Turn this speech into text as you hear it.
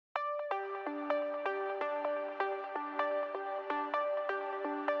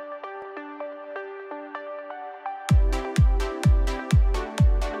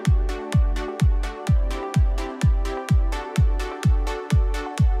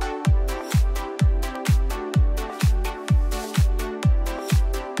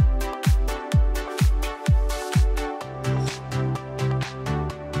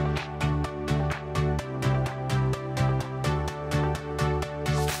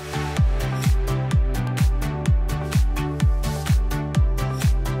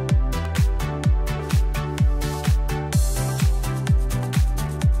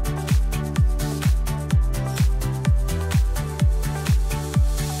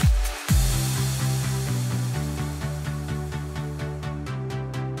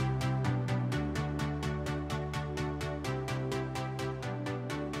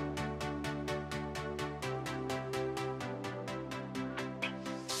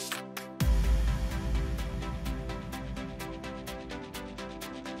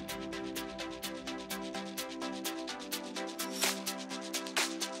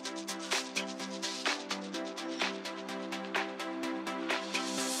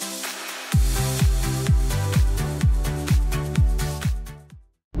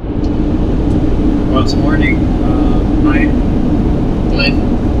morning,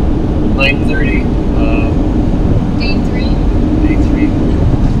 9:30. Day 3,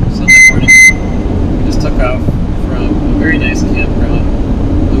 Sunday morning. We just took off from a very nice campground,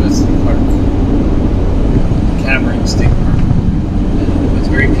 Caverns State Park. And it was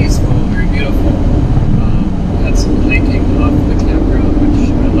very peaceful, very beautiful. We had some hiking off the campground, which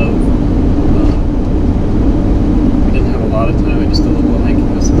I love. We didn't have a lot of time, I just did a little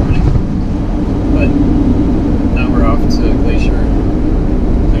hiking this morning. But now we're off to Glacier.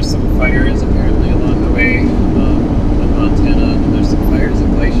 There's some fires apparently along the way in Montana, and there's some fires at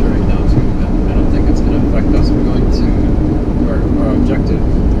Glacier right now too, but I don't think it's going to affect us. We're going to, our objective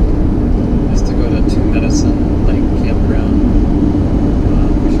is to go to Two Medicine Campground.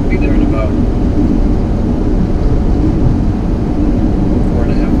 We should be there in about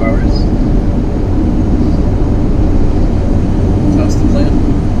 4.5 hours. That's the plan.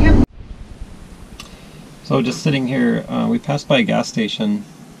 Yep. So just sitting here, we passed by a gas station,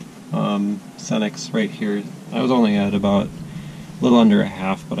 Senex right here. I was only at about a little under a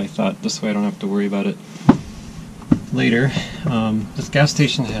half, but I thought this way I don't have to worry about it later. This gas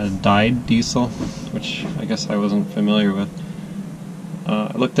station had dyed diesel, which I guess I wasn't familiar with.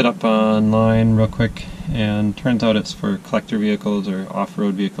 I looked it up online real quick, and turns out it's for collector vehicles or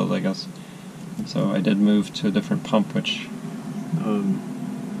off-road vehicles, I guess. So I did move to a different pump, which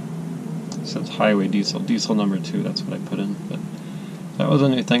says highway diesel number 2. That's what I put in. But that was a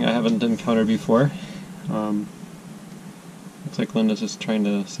new thing I haven't encountered before. Looks like Linda's just trying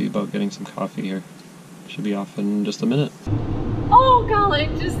to see about getting some coffee here. Should be off in just a minute. Oh golly,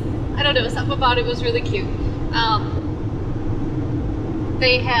 I don't know, something about it was really cute.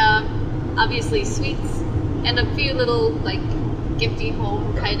 They have obviously sweets and a few little like gifty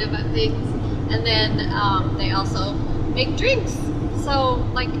home kind of things, and then they also make drinks. So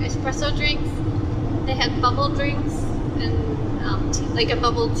like espresso drinks, they had bubble drinks and tea, like a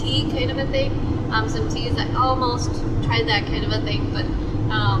bubble tea kind of a thing. Some teas. I almost tried that kind of a thing, but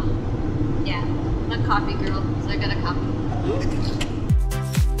yeah, I'm a coffee girl, so I got a coffee.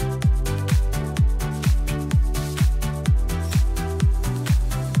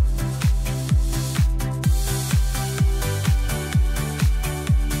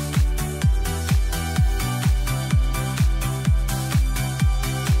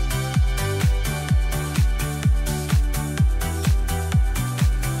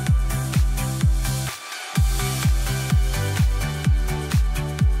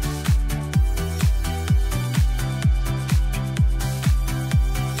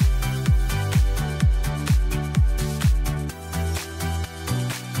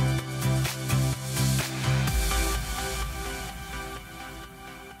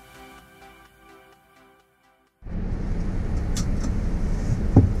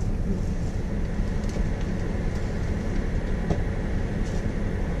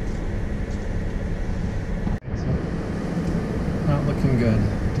 Looking good.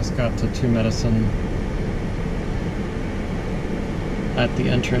 Just got to Two Medicine. At the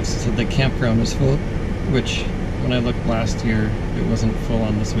entrance, so the campground was full, which when I looked last year, it wasn't full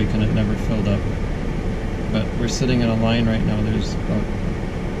on this weekend, it never filled up. But we're sitting in a line right now, there's about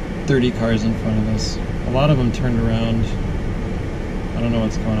 30 cars in front of us. A lot of them turned around. I don't know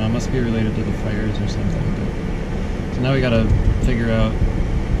what's going on, it must be related to the fires or something. But, so now we gotta figure out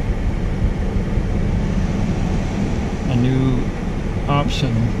a new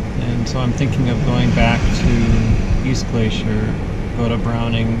option, and so I'm thinking of going back to East Glacier, go to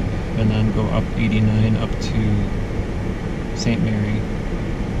Browning, and then go up 89 up to St. Mary,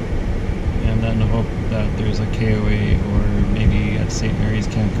 and then hope that there's a KOA or maybe at St. Mary's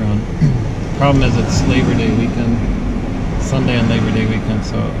campground. Problem is it's Labor Day weekend, Sunday and Labor Day weekend,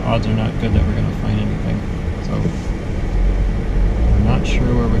 so odds are not good that we're going to find anything. So I'm not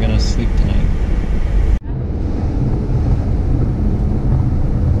sure where we're going to sleep tonight.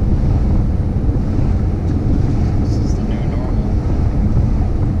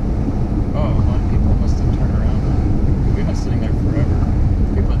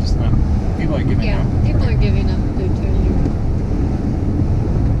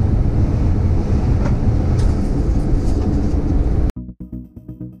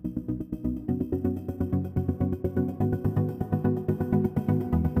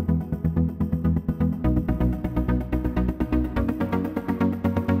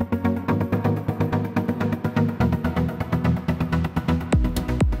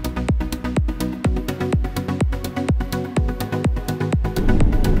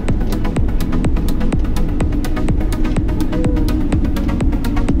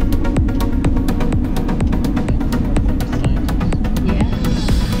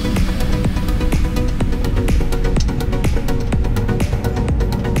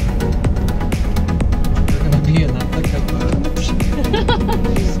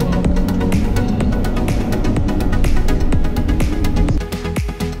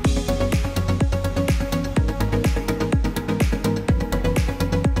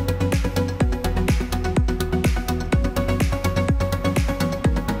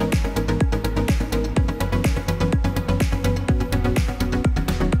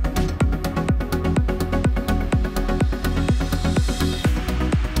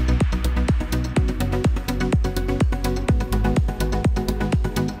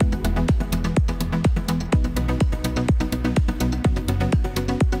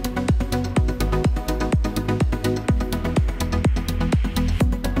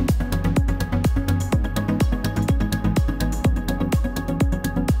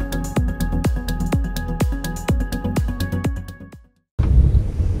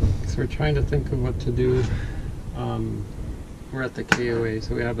 trying to think of what to do. We're at the KOA,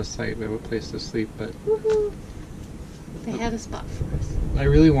 so we have a site, we have a place to sleep, but Woohoo! They had a spot for us. I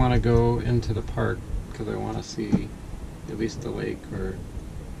really want to go into the park because I want to see at least the lake or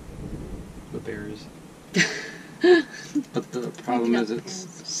the bears. But the problem is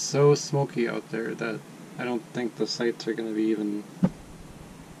it's so smoky out there that I don't think the sights are going to be even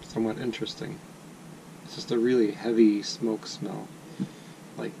somewhat interesting. It's just a really heavy smoke smell,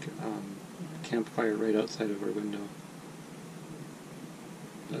 like campfire right outside of our window.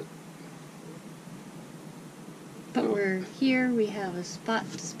 But we're here, we have a spot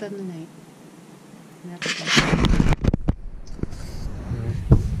to spend the night. And that's good.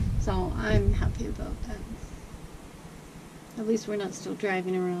 So I'm happy about that. At least we're not still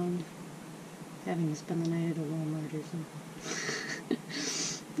driving around having to spend the night at a Walmart or something.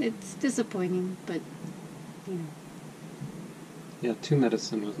 It's disappointing, but you know. Yeah, Two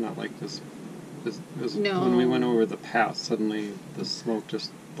Medicine was not like this. It was No. When we went over the pass, suddenly the smoke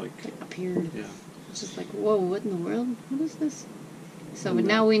just like appeared. Yeah. It's just like, whoa, what in the world? What is this? So And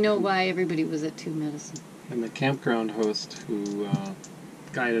now we know why everybody was at Two Medicine. And the campground host who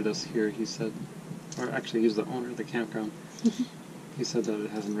guided us here, he said, or actually he's the owner of the campground, he said that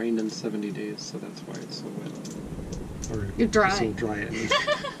it hasn't rained in 70 days, so that's why it's so wet. Or You're dry. So dry it is.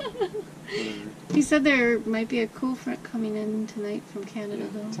 Whatever. He said there might be a cool front coming in tonight from Canada, Yeah,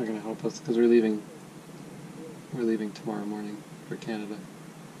 though. it's not going to help us because we're leaving tomorrow morning for Canada.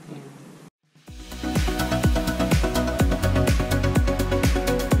 But